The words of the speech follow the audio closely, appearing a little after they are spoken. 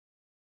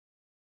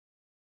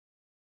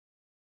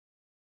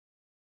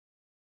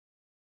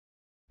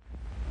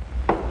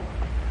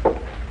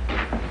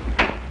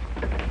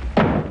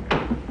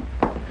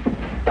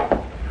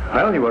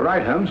Well, you were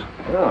right, Holmes.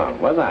 Oh,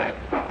 was I?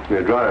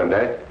 You're drowned,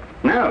 eh?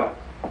 No.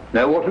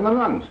 No water in the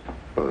lungs.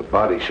 Well, the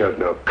body showed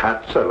no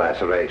cuts or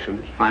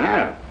lacerations. I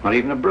know. Not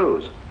even a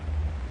bruise.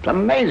 It's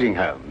amazing,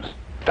 Holmes.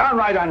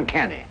 Downright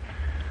uncanny.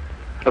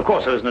 Of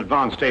course, there was an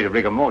advanced state of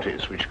rigor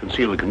mortis which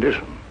concealed the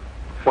condition.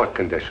 What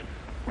condition?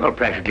 Well,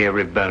 practically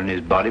every bone in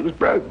his body was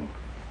broken.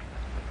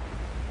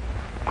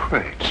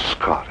 Great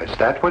Scott, is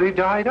that what he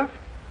died of?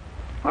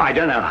 Well, I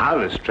don't know how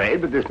Lestrade,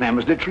 but this man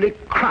was literally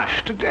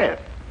crushed to death.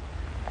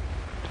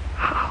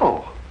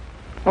 How?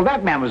 Well,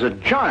 that man was a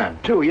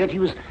giant, too, yet he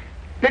was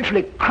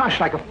literally crushed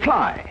like a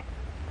fly.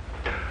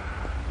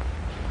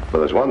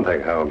 Well, there's one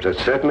thing, Holmes. It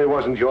certainly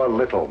wasn't your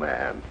little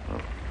man.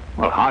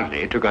 Well,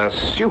 hardly. It took a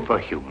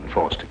superhuman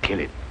force to kill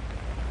him.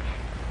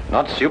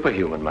 Not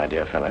superhuman, my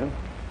dear fellow.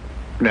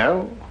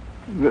 No?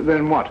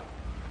 Then what?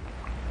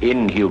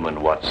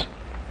 Inhuman, Watson.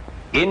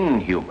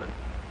 Inhuman.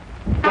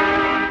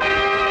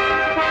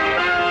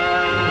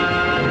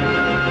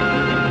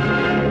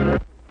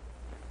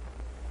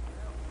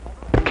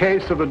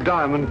 Case of the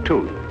diamond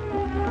tooth.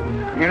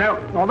 You know,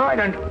 although I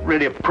don't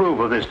really approve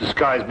of this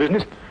disguise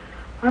business,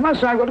 I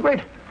must say I've got a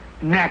great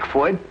knack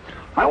for it.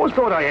 I always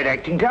thought I had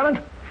acting talent.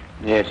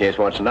 Yes,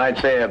 Watson. I'd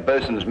say a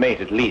bosun's mate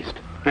at least.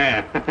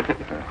 Yeah.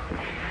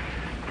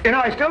 You know,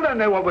 I still don't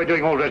know what we're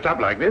doing all dressed up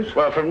like this.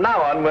 Well, from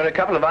now on, we're a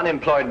couple of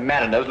unemployed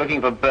mariners looking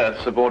for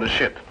berths aboard a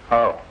ship.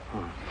 Oh.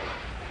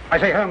 I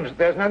say, Holmes,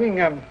 there's nothing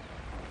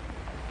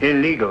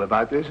illegal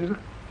about this, is there?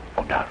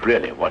 Oh, now,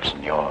 really,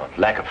 Watson, your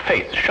lack of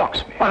faith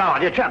shocks me. Well, no,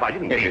 dear chap, I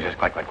didn't mean... Yes,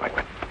 quite.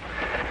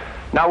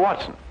 Now,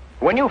 Watson,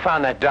 when you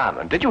found that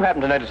diamond, did you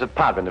happen to notice a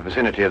pub in the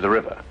vicinity of the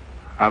river?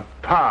 A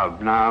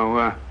pub?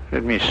 Now,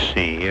 let me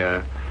see.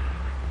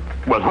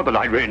 Well, not that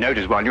I'd really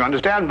notice one, you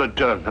understand, but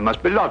there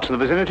must be lots in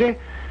the vicinity.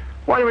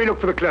 Why don't we look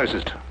for the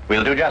closest?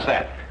 We'll do just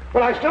that.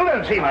 Well, I still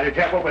don't see, my dear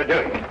chap, what we're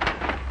doing.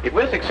 If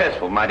we're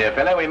successful, my dear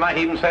fellow, we might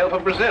even sail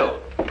for Brazil.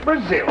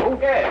 Brazil?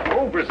 Yes.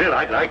 Oh, Brazil,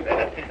 I'd like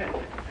that.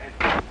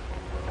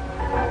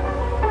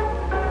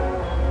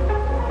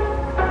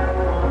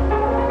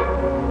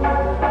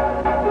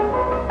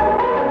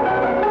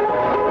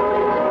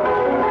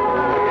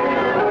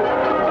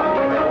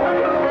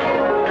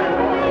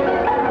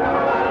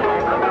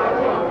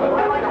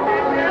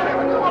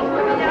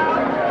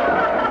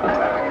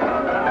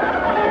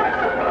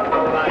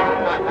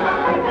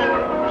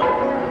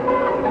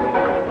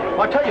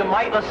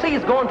 The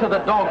sea's going to the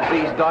dogs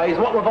these days,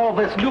 what with all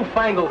this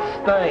newfangled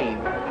steam.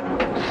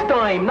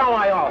 Steam, now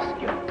I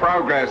ask you.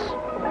 Progress.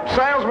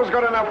 Sails was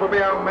good enough for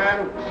me, old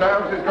man.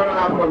 Sails is good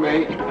enough for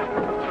me.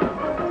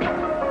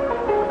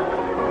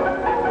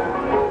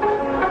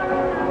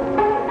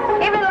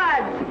 Evening,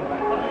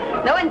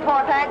 lads. No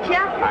import, ain't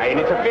you? Aye, and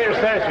it's a fierce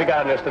thirst we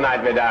got on us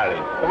tonight, my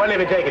darling. What will you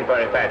be taking for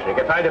it, Patrick?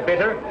 A pint of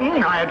bitter?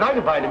 I'd like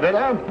a pint of bitter.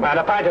 And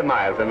a pint of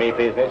mild for me,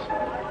 please, miss.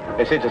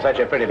 This is such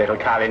a pretty little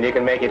collie, you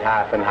can make it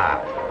half and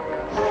half.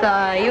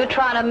 So, you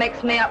trying to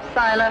mix me up,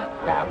 sailor?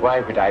 Now, why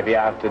would I be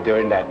after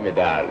doing that, my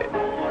darling?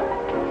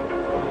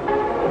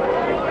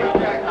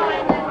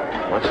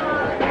 What?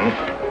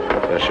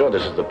 You're sure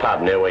this is the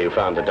pub near where you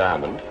found the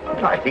diamond?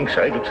 I think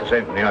so. It looks the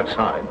same from the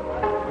outside.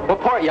 What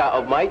part you out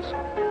of, mates?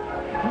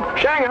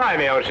 Shanghai,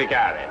 me old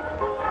shikari.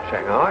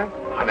 Shanghai?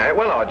 I know it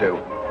well, I do.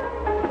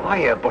 I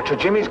hear Butcher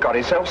Jimmy's got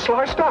himself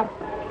sliced up.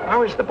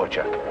 How is the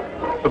butcher?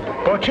 The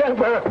butcher?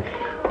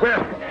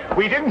 Well,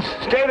 we didn't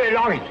stay very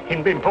long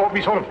in port.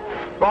 We sort of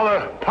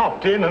rather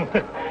popped in and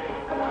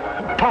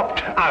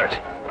popped out.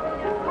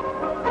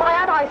 Why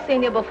had I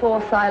seen you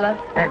before, sailor?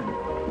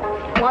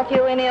 Weren't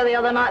you in here the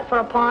other night for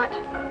a pint?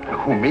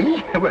 Who,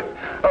 me? Well,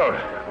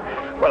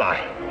 I...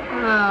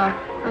 Oh,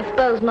 I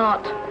suppose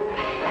not.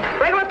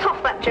 Regular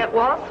tough that jet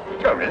was.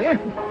 Oh, really?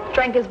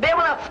 Drank his beer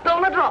without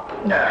spilling a drop.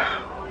 No.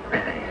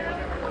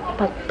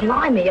 But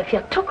blimey, if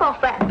you took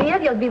off that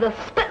beard, you'd be the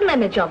spitting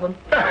image of him.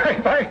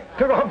 If I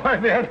took off my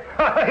beard,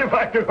 if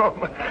I took off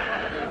my...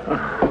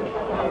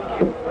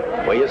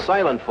 Where you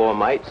sailing for,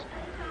 mates?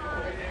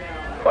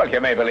 Well, you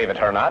may believe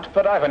it or not,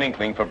 but I've an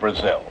inkling for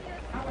Brazil.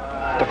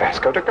 The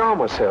Vasco da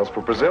Gama sails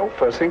for Brazil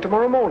first thing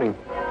tomorrow morning.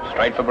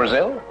 Straight for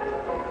Brazil?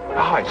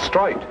 Aye,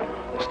 straight.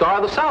 Star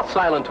of the South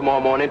sailing tomorrow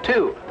morning,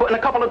 too. Putting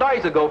a couple of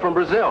days ago from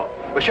Brazil.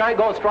 But she ain't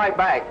going straight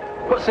back.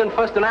 Puts in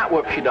first in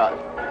Antwerp, she does.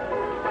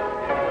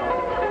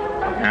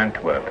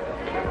 Antwerp.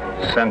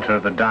 Center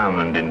of the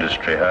diamond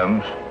industry,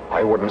 Holmes.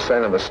 I wouldn't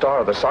sail in the Star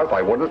of the South,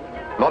 I wouldn't.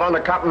 Not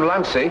under Captain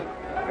Lancy.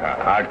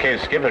 Hard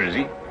case skipper, is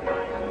he?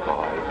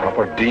 Aye,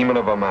 proper demon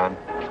of a man.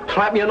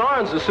 Slap you in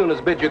arms as soon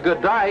as bid you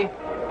good day.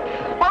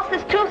 What's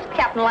this tooth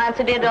Captain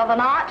Lancer did the other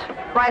night?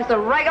 Raised a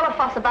regular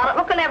fuss about it,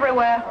 looking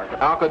everywhere.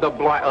 How could the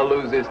blighter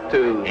lose his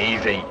tooth?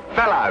 Easy.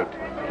 Fell out.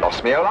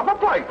 Lost me a lumber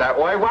plate that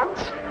way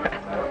once.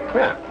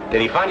 Yeah.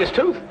 Did he find his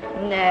tooth?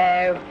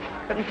 No,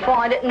 couldn't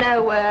find it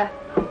nowhere.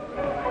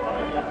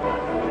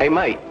 Hey,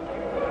 mate.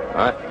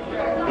 What?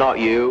 Not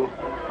you.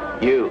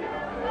 You.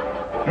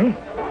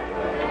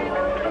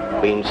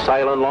 Been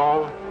sailing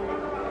long?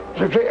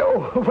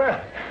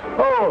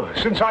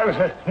 Since I was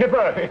a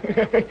nipper,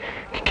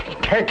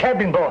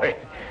 cabin boy.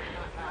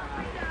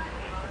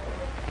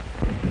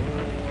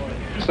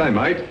 say,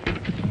 mate.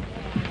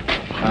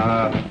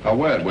 A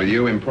word with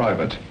you in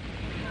private.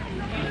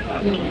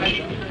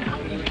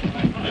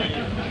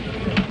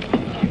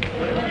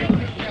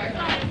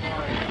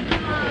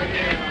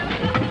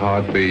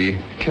 I'd be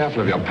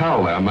careful of your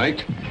pal there,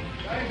 mate.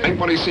 Ain't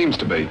what he seems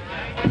to be.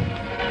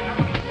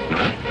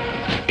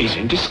 He's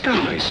in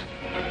disguise.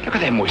 Look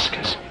at them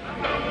whiskers.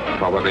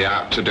 Probably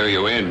out to do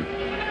you in.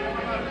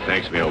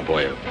 Thanks, me old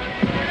boy.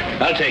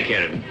 I'll take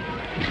care of him.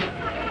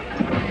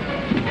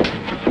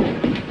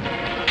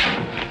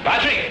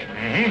 Patrick!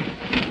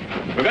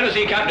 Mm-hmm. We're going to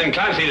see Captain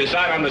Clancy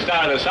decide on the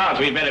Star of the South.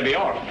 We'd better be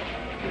off.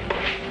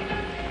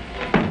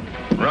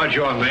 Right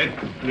you are, mate.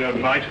 Yeah,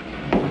 mate.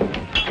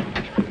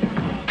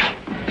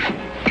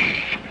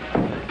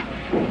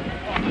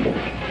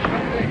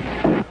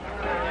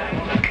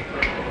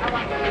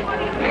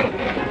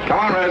 Come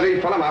on,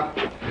 Rosie, fill him up.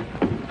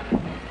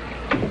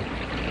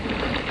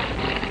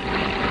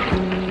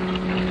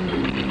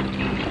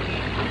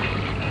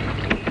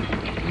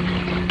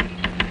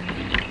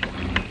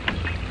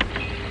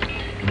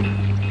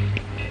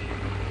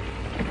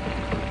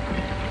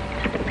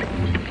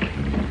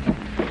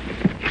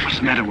 What's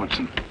the matter,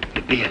 Watson?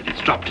 The beard,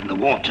 it's dropped in the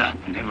water.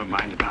 Never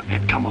mind about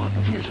that, come on.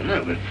 Yes, I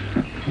know, but...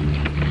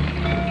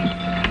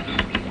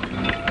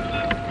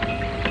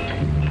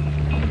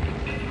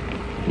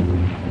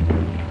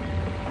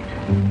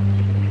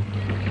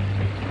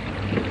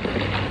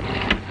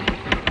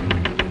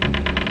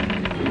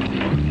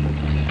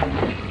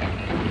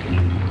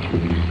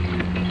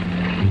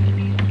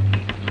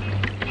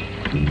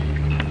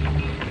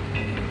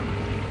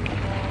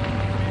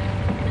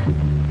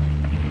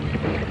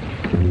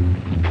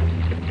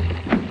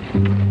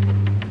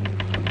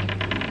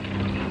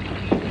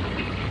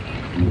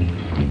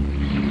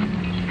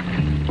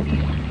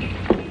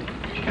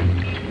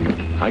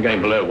 I'm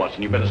going below,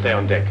 Watson. You better stay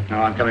on deck. No,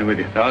 I'm coming with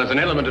you. Now, there's an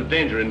element of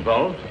danger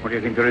involved. What do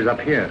you think there is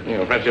up here? You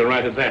know, perhaps you're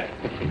right at that.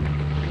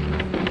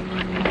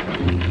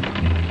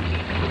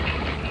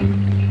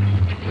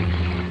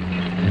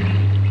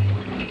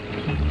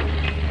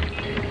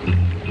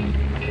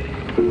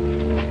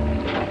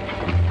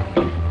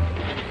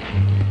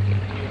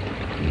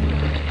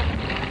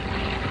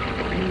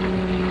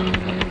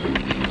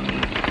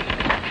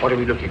 What are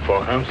we looking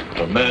for, Holmes?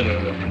 The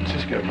murder of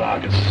Francisco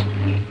Vargas.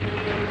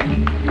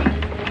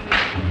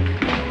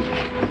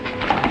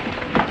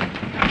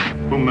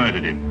 Who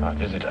murdered him? Our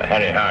visitor,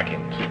 Harry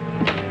Harkins.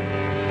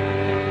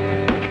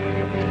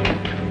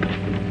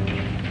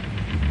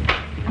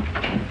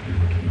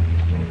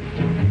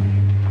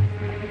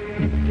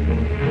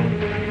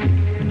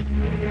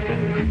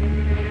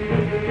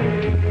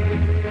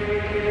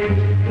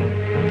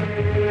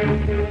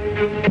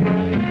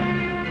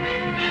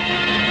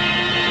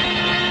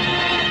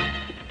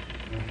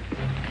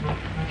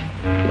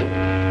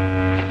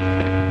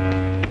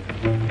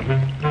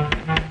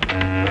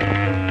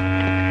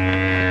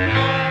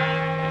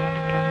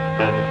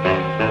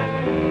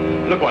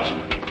 Look, Watson.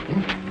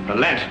 The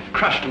lantern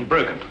crushed and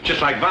broken,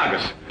 just like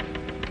Vargas.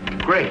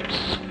 Great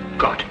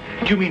Scott.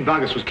 Do you mean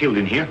Vargas was killed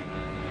in here?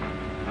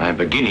 I'm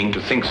beginning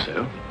to think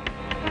so.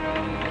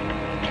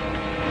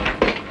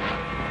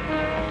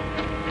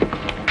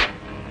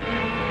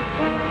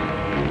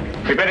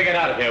 We better get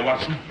out of here,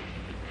 Watson.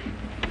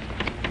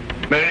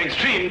 We're in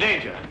extreme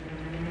danger.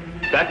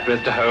 That,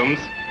 Mr. Holmes,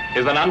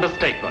 is an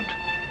understatement.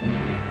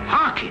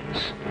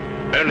 Harkins?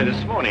 Only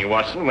this morning,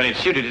 Watson, when it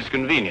suited his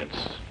convenience.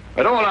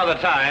 At all other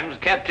times,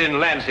 Captain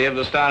Lancy of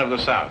the Star of the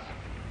South.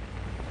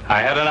 I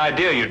had an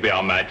idea you'd be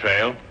on my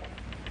trail.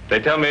 They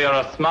tell me you're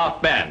a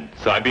smart man,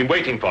 so I've been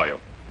waiting for you.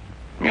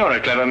 You're a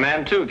clever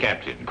man too,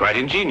 Captain. Quite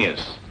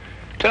ingenious.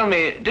 Tell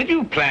me, did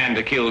you plan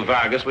to kill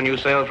Vargas when you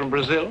sailed from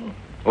Brazil?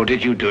 Or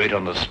did you do it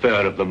on the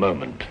spur of the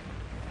moment?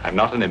 I'm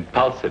not an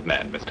impulsive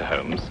man, Mr.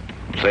 Holmes.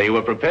 So you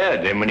were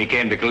prepared then when he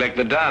came to collect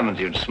the diamonds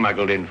you'd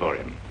smuggled in for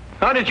him.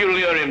 How did you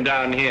lure him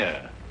down here?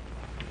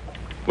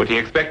 Would he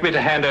expect me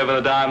to hand over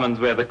the diamonds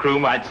where the crew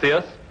might see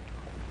us?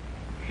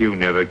 You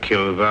never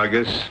killed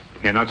Vargas.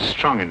 You're not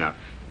strong enough.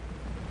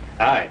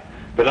 Aye,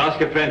 but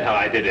ask a friend how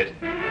I did it.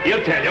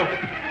 He'll tell you.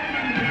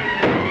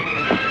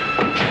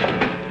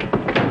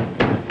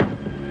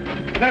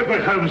 No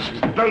good, Holmes.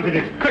 Bolted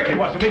it. Quickly,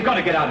 Watson, we've got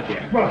to get out of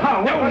here. Well,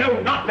 how? No,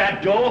 not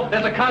that door.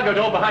 There's a cargo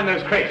door behind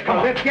those crates. Come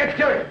on. Let's get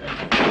to it.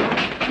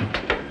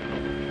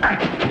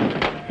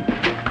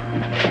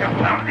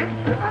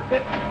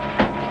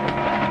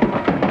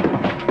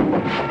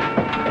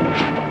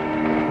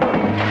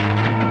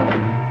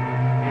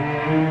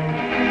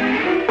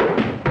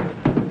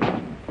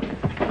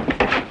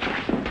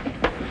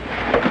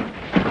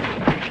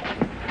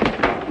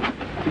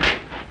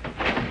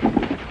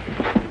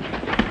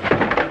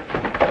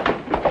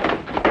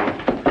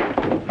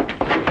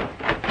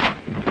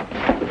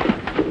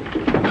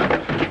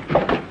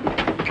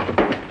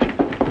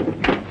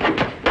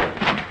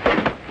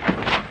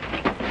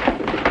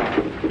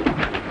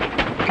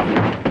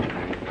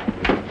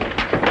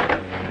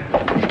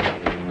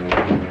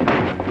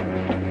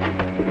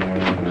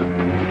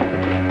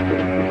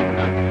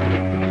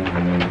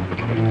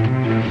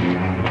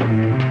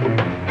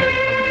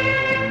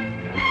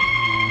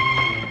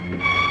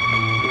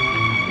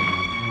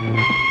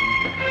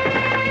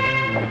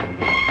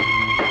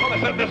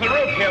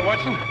 here,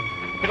 Watson.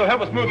 It'll help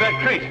us move that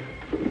crate.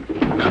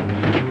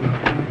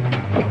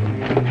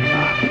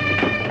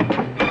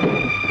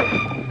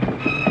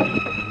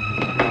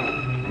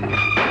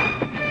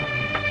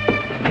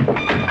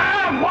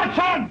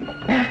 Watson!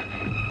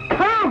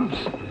 Holmes!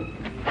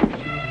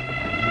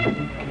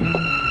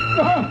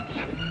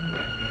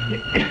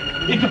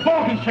 It's a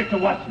ball constrictor,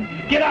 Watson.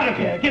 Get out of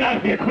here. Get out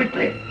of here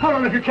quickly. Hold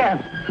on if you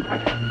can.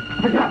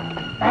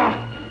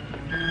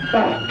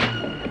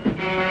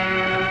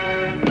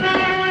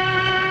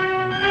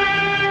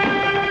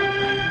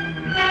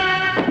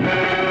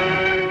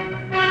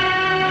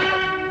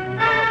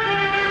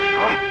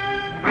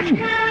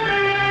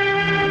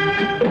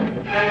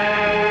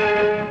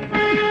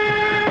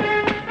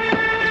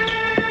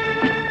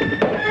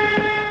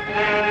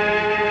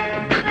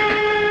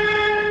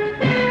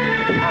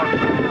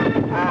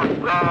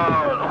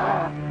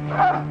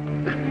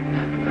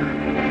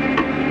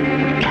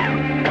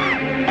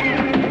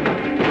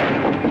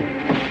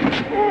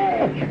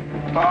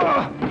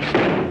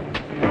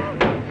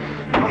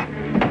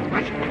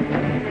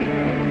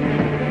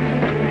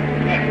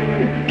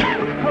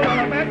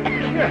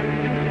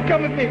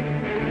 Come with me.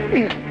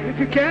 If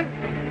you can.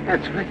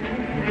 That's right.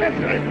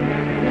 That's right.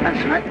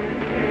 That's right.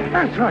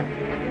 That's right.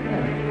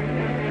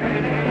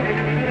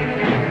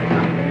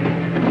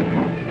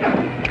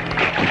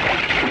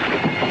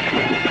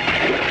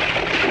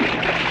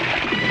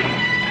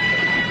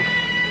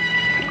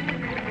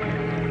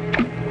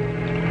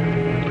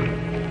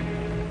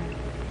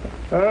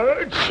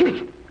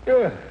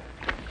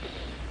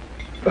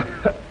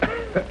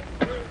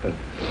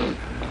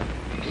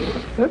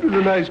 That was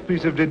a nice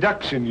piece of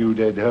deduction you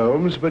did,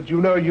 Holmes, but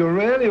you know you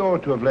really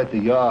ought to have let the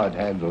Yard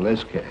handle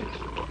this case.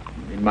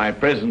 In my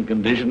present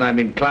condition, I'm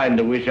inclined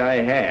to wish I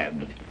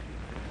had.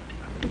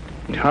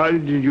 How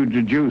did you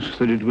deduce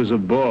that it was a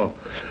boa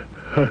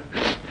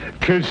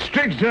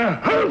constrictor?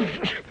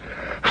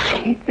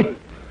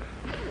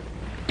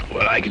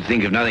 Well, I could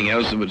think of nothing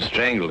else that would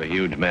strangle a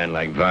huge man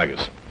like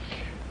Vargas.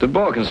 The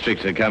boa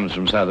constrictor comes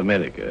from South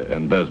America,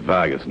 and both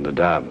Vargas and the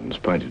diamonds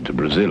pointed to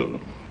Brazil.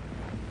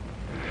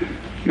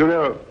 You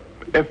know,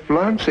 if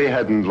Lancy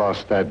hadn't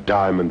lost that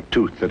diamond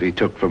tooth that he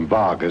took from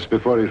Vargas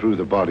before he threw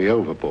the body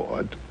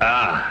overboard...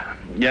 Ah,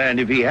 yeah, and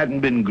if he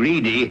hadn't been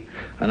greedy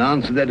and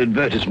answered that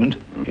advertisement...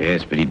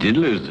 Yes, but he did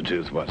lose the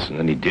tooth, Watson,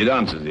 and he did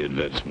answer the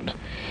advertisement.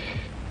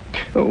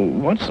 Oh,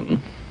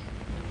 Watson.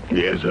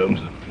 Yes, Holmes.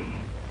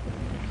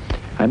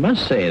 I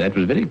must say that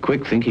was very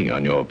quick thinking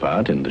on your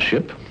part in the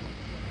ship.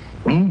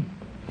 Oh,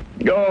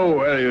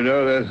 well, you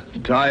know, there's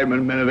time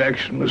and men of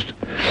action must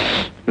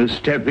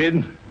step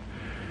in.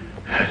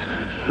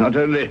 Not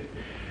only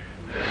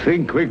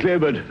think quickly,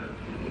 but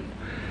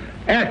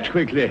act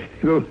quickly.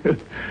 You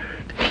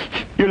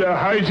know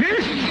how it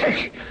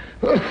is.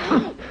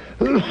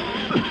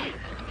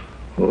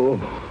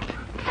 Oh.